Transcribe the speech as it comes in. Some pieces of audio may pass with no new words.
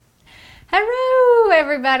Hello,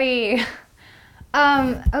 everybody.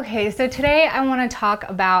 Okay, so today I want to talk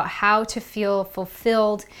about how to feel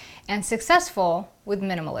fulfilled and successful with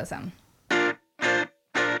minimalism.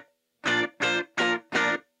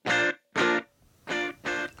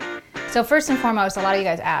 So first and foremost, a lot of you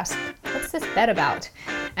guys ask, what's this bed about?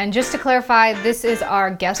 And just to clarify, this is our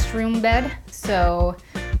guest room bed. So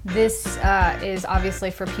this is obviously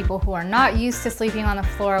for people who are not used to sleeping on the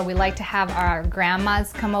floor. We like to have our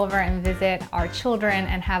grandmas come over and visit our children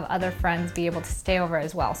and have other friends be able to stay over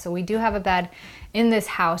as well. So we do have a bed in this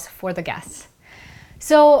house for the guests.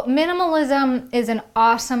 So minimalism is an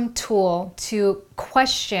awesome tool to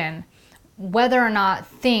question whether or not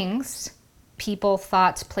things, people,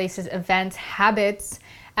 thoughts, places, events, habits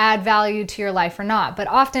add value to your life or not. But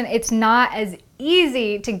often it's not as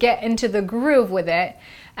easy to get into the groove with it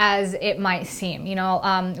as it might seem. You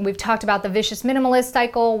know, we've talked about the vicious minimalist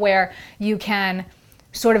cycle where you can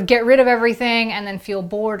sort of get rid of everything and then feel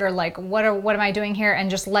bored or like, what am I doing here? And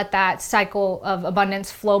just let that cycle of abundance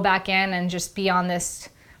flow back in and just be on this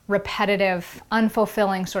repetitive,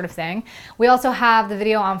 unfulfilling sort of thing. We also have the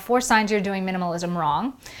video on 4 signs you're doing minimalism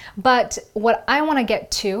wrong. But what I want to get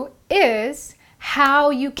to is how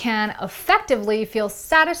you can effectively feel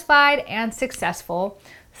satisfied and successful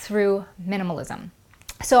through minimalism.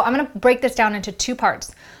 So I'm going to break this down into 2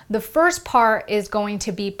 parts. The first part is going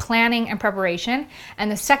to be planning and preparation,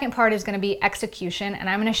 and the second part is going to be execution, and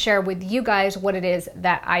I'm going to share with you guys what it is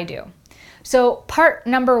that I do. So part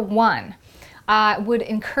number 1, I would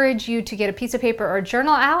encourage you to get a piece of paper or a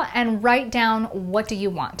journal out and write down what do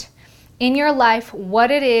you want in your life,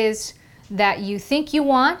 what it is that you think you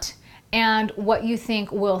want, and what you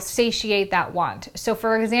think will satiate that want. So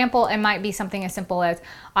for example, it might be something as simple as,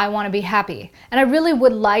 I want to be happy. And I really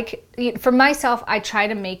would like, for myself, I try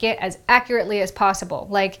to make it as accurately as possible.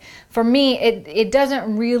 Like for me, it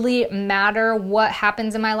doesn't really matter what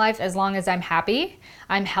happens in my life as long as I'm happy,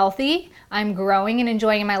 I'm healthy, I'm growing and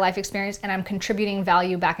enjoying my life experience, and I'm contributing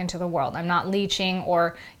value back into the world. I'm not leeching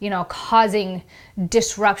or, causing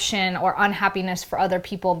disruption or unhappiness for other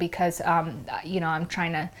people because, I'm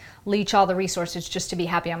trying to leech all the resources just to be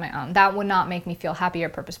happy on my own. That would not make me feel happy or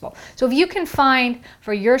purposeful. So if you can find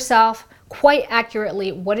for yourself quite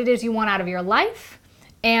accurately what it is you want out of your life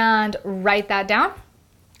and write that down.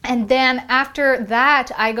 And then after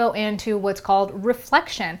that, I go into what's called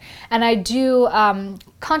reflection. And I do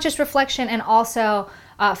conscious reflection and also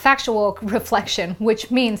factual reflection,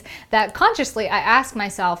 which means that consciously I ask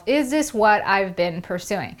myself, is this what I've been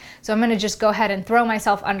pursuing? So I'm going to just go ahead and throw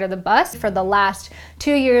myself under the bus. For the last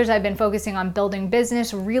 2 years, I've been focusing on building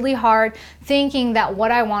business really hard, thinking that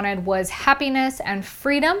what I wanted was happiness and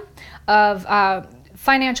freedom of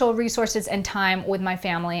financial resources and time with my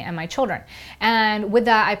family and my children. And with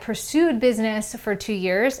that, I pursued business for 2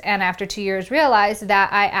 years, and after 2 years realized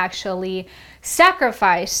that I actually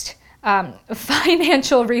sacrificed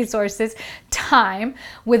financial resources, time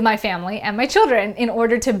with my family and my children in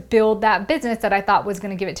order to build that business that I thought was going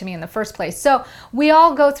to give it to me in the first place. So we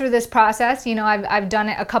all go through this process. I've done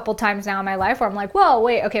it a couple times now in my life where I'm like, whoa,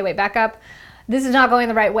 wait, back up. This is not going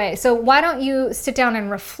the right way. So why don't you sit down and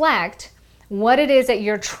reflect what it is that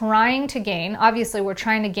you're trying to gain. Obviously, we're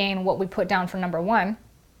trying to gain what we put down for number 1.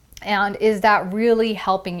 And is that really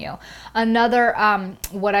helping you? Another,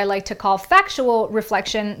 what I like to call factual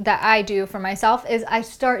reflection that I do for myself is I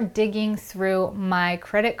start digging through my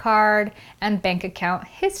credit card and bank account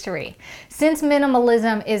history. Since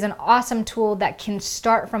minimalism is an awesome tool that can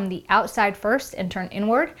start from the outside first and turn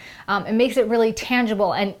inward, it makes it really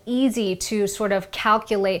tangible and easy to sort of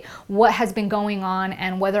calculate what has been going on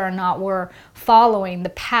and whether or not we're following the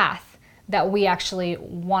path that we actually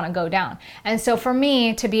want to go down. And so for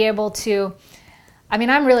me to be able to,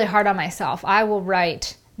 I'm really hard on myself. I will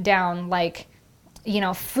write down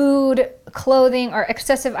food, clothing, or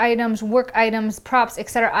excessive items, work items, props,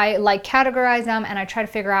 etc. I categorize them and I try to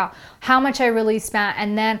figure out how much I really spent.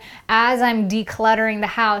 And then as I'm decluttering the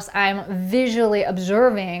house, I'm visually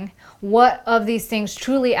observing what of these things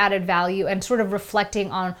truly added value and sort of reflecting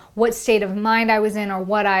on what state of mind I was in or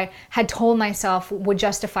what I had told myself would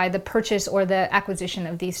justify the purchase or the acquisition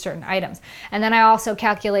of these certain items. And then I also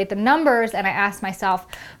calculate the numbers and I ask myself,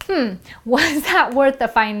 was that worth the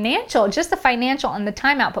financial and the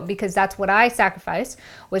time output? Because that's what I sacrificed,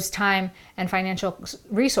 was time and financial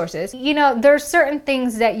resources. There's certain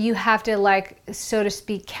things that you have to so to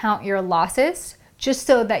speak, count your losses just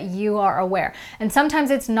so that you are aware. And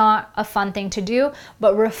sometimes it's not a fun thing to do,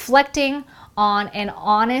 but reflecting on an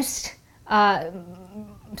honest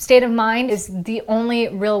state of mind is the only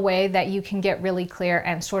real way that you can get really clear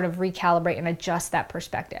and sort of recalibrate and adjust that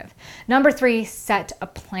perspective. Number 3, set a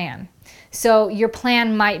plan. So your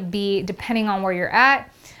plan might be, depending on where you're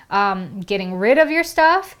at, getting rid of your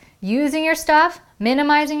stuff, using your stuff,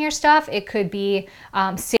 minimizing your stuff. It could be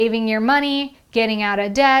saving your money, getting out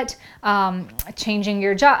of debt, changing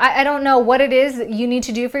your job. I don't know what it is that you need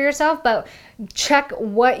to do for yourself, but check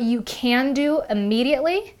what you can do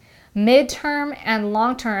immediately, midterm and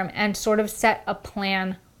long term, and sort of set a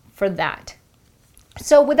plan for that.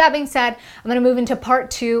 So with that being said, I'm going to move into part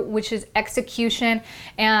 2, which is execution.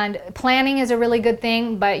 And planning is a really good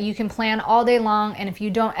thing, but you can plan all day long, and if you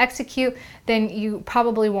don't execute, then you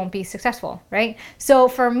probably won't be successful, right? So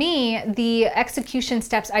for me, the execution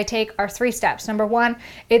steps I take are 3 steps. Number 1,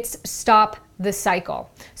 it's stop the cycle.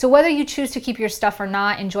 So whether you choose to keep your stuff or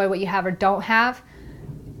not, enjoy what you have or don't have,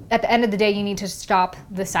 at the end of the day, you need to stop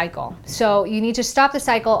the cycle. So you need to stop the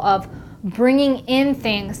cycle of bringing in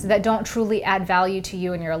things that don't truly add value to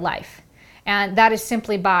you in your life. And that is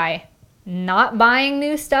simply by not buying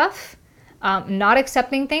new stuff, not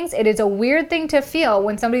accepting things. It is a weird thing to feel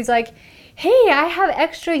when somebody's like, hey, I have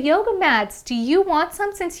extra yoga mats. Do you want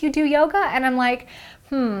some since you do yoga? And I'm like,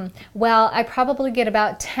 well, I probably get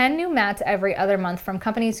about 10 new mats every other month from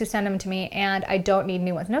companies who send them to me, and I don't need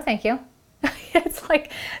new ones. No, thank you. It's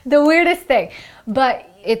like the weirdest thing, but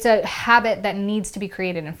it's a habit that needs to be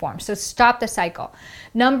created and formed. So stop the cycle.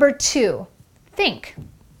 Number 2, think.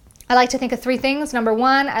 I like to think of 3 things. Number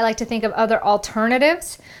 1, I like to think of other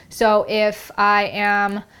alternatives. So if I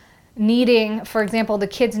am needing, for example, the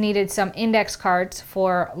kids needed some index cards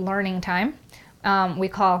for learning time. We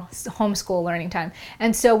call homeschool learning time.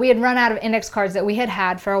 And so we had run out of index cards that we had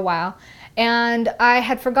had for a while. And I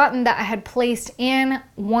had forgotten that I had placed in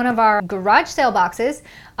one of our garage sale boxes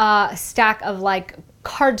a stack of like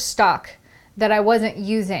card stock that I wasn't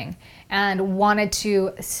using and wanted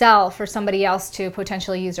to sell for somebody else to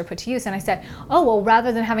potentially use or put to use. And I said, oh, well,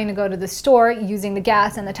 rather than having to go to the store using the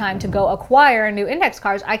gas and the time to go acquire new index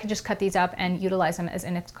cards, I could just cut these up and utilize them as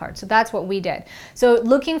index cards. So that's what we did. So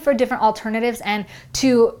looking for different alternatives, and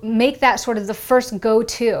to make that sort of the first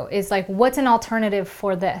go-to is like, what's an alternative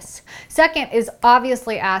for this? Second is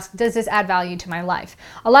obviously ask, does this add value to my life?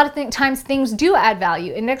 A lot of times things do add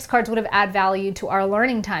value. Index cards would have add value to our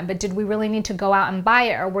learning time, but did we really need to go out and buy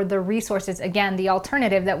it, or were the resources, again, the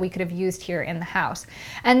alternative that we could have used here in the house?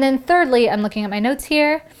 And then thirdly, I'm looking at my notes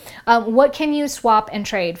here, what can you swap and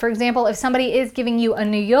trade? For example, if somebody is giving you a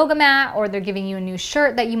new yoga mat, or they're giving you a new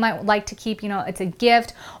shirt that you might like to keep, you know, it's a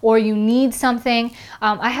gift, or you need something.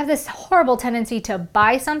 I have this horrible tendency to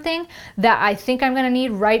buy something that I think I'm going to need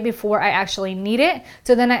right before I actually need it.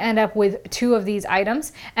 So then I end up with 2 of these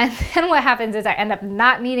items. And then what happens is I end up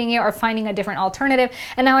not needing it or finding a different alternative.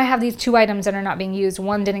 And now I have these 2 items that are not being used.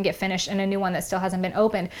 One didn't get finished and a new one that still hasn't been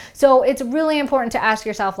opened. So it's really important to ask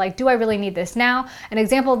yourself, like, do I really need this now? An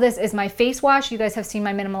example of this is my face wash. You guys have seen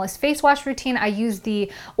my minimalist face wash routine. I use the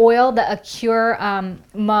oil, the Acure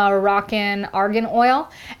Moroccan argan oil,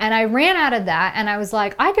 and I ran out of that, and I was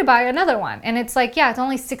like, I could buy another one. And it's like, yeah, it's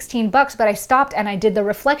only 16 bucks, but I stopped and I did the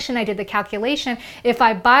reflection, I did the calculation. If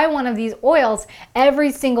I buy one of these oils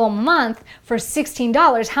every single month for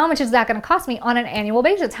 $16, how much is that going to cost me on an annual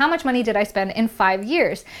basis? How much money did I spend in 5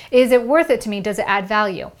 years? Is it worth it to me? Does it add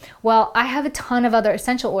value? Well, I have a ton of other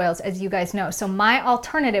essential oils, as you guys know. So my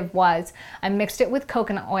alternative was I mixed it with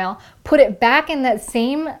coconut oil, put it back in that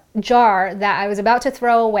same jar that I was about to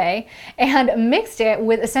throw away, and mixed it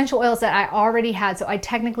with essential oils that I already had. So I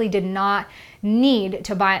technically did not need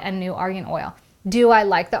to buy a new argan oil. Do I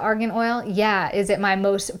like the argan oil? Yeah. Is it my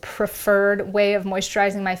most preferred way of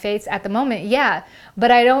moisturizing my face at the moment? Yeah, but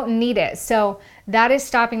I don't need it. So that is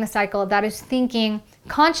stopping the cycle. That is thinking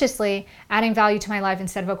consciously, adding value to my life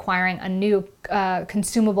instead of acquiring a new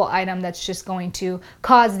consumable item that's just going to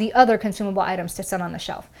cause the other consumable items to sit on the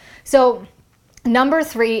shelf. So number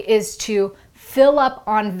 3 is to fill up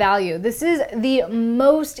on value. This is the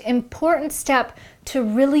most important step to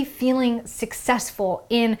really feeling successful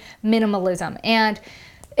in minimalism. And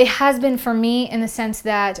it has been for me in the sense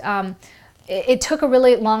that it took a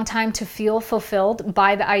really long time to feel fulfilled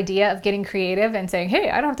by the idea of getting creative and saying, hey,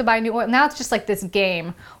 I don't have to buy new oil. Now it's just like this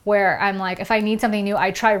game where I'm like, if I need something new,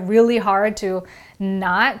 I try really hard to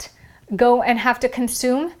not go and have to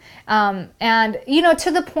consume. And, you know,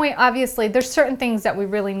 to the point, obviously, there's certain things that we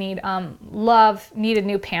really need. Love needed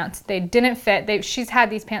new pants. They didn't fit. She's had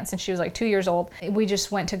these pants since she was like 2 years old. We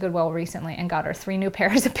just went to Goodwill recently and got her 3 new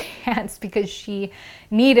pairs of pants because she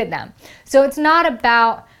needed them. So it's not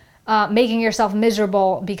about making yourself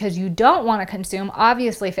miserable because you don't want to consume.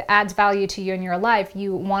 Obviously, if it adds value to you in your life,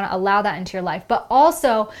 you want to allow that into your life. But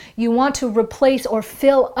also, you want to replace or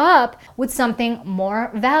fill up with something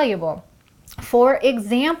more valuable. For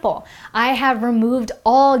example, I have removed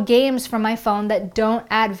all games from my phone that don't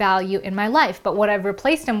add value in my life. But what I've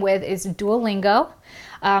replaced them with is Duolingo,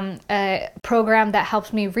 a program that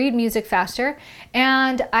helps me read music faster.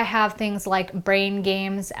 And I have things like Brain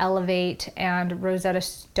Games, Elevate, and Rosetta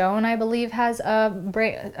Stone, I believe, has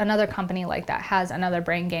another company like that has another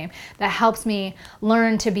brain game that helps me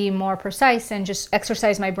learn to be more precise and just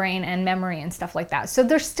exercise my brain and memory and stuff like that. So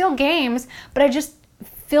there's still games, but I just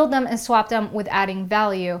filled them and swapped them with adding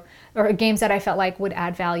value, or games that I felt like would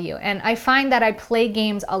add value. And I find that I play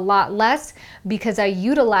games a lot less because I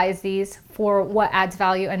utilize these for what adds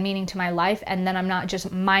value and meaning to my life, and then I'm not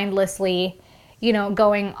just mindlessly,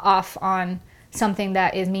 going off on something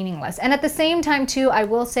that is meaningless. And at the same time too, I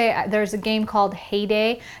will say there's a game called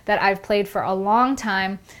Heyday that I've played for a long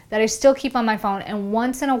time that I still keep on my phone, and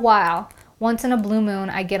once in a while, once in a blue moon,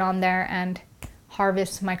 I get on there and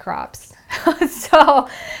harvest my crops. So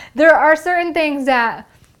there are certain things that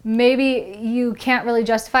maybe you can't really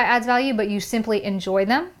justify adds value, but you simply enjoy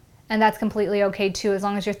them. And that's completely okay too. As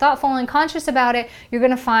long as you're thoughtful and conscious about it, you're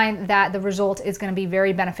gonna find that the result is gonna be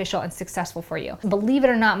very beneficial and successful for you. Believe it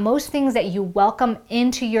or not, most things that you welcome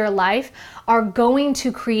into your life are going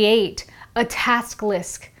to create a task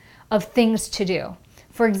list of things to do.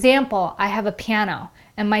 For example, I have a piano,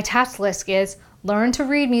 and my task list is learn to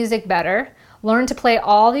read music better, learn to play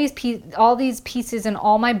all these pieces in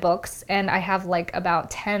all my books, and I have like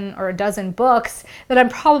about 10 or a dozen books that I'm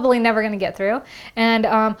probably never going to get through, and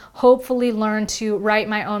hopefully learn to write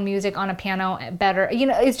my own music on a piano better.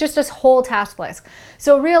 It's just this whole task list.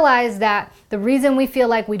 So realize that the reason we feel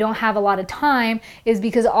like we don't have a lot of time is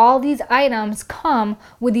because all these items come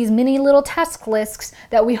with these mini little task lists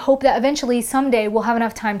that we hope that eventually someday we'll have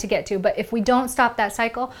enough time to get to. But if we don't stop that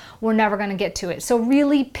cycle, we're never going to get to it. So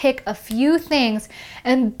really pick a few things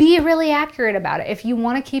and be really accurate about it. If you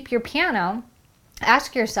want to keep your piano,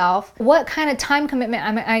 ask yourself, what kind of time commitment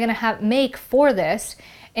am I going to make for this?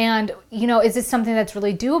 And, is this something that's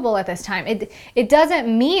really doable at this time? It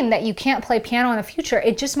doesn't mean that you can't play piano in the future.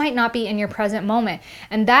 It just might not be in your present moment.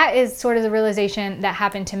 And that is sort of the realization that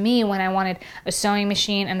happened to me when I wanted a sewing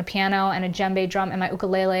machine and a piano and a djembe drum and my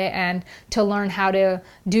ukulele, and to learn how to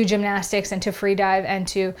do gymnastics and to free dive and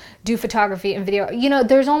to do photography and video.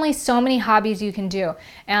 There's only so many hobbies you can do.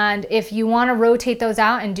 And if you want to rotate those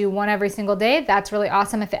out and do one every single day, that's really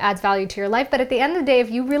awesome if it adds value to your life. But at the end of the day, if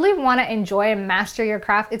you really want to enjoy and master your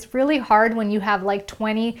craft, it's really hard when you have like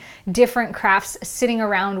 20 different crafts sitting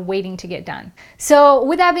around waiting to get done. So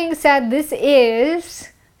with that being said, this is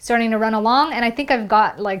starting to run along, and I think I've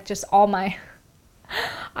got like just all my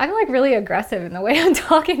I'm like really aggressive in the way I'm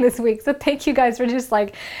talking this week. So thank you guys for just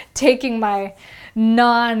like taking my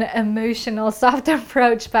non-emotional soft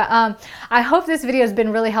approach. But I hope this video has been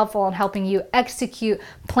really helpful in helping you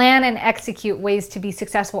plan and execute ways to be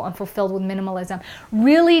successful and fulfilled with minimalism.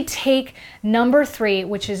 Really take number 3,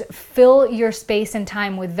 which is fill your space and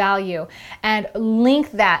time with value, and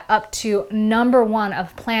link that up to number 1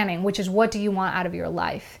 of planning, which is what do you want out of your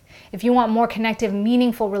life? If you want more connective,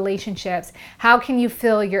 meaningful relationships, how can you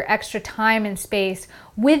fill your extra time and space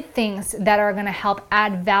with things that are going to help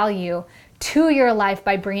add value to your life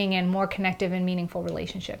by bringing in more connective and meaningful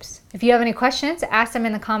relationships? If you have any questions, ask them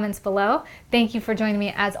in the comments below. Thank you for joining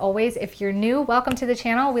me as always. If you're new, welcome to the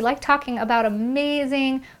channel. We like talking about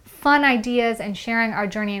amazing, fun ideas and sharing our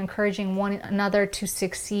journey, encouraging one another to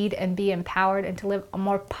succeed and be empowered and to live a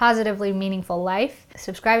more positively meaningful life.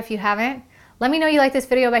 Subscribe if you haven't. Let me know you like this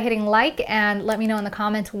video by hitting like, and let me know in the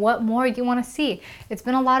comments what more you want to see. It's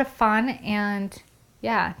been a lot of fun, and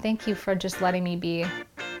yeah, thank you for just letting me be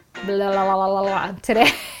blah, blah, blah, blah, blah,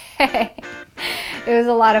 today. It was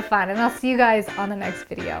a lot of fun, and I'll see you guys on the next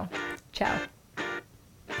video. Ciao.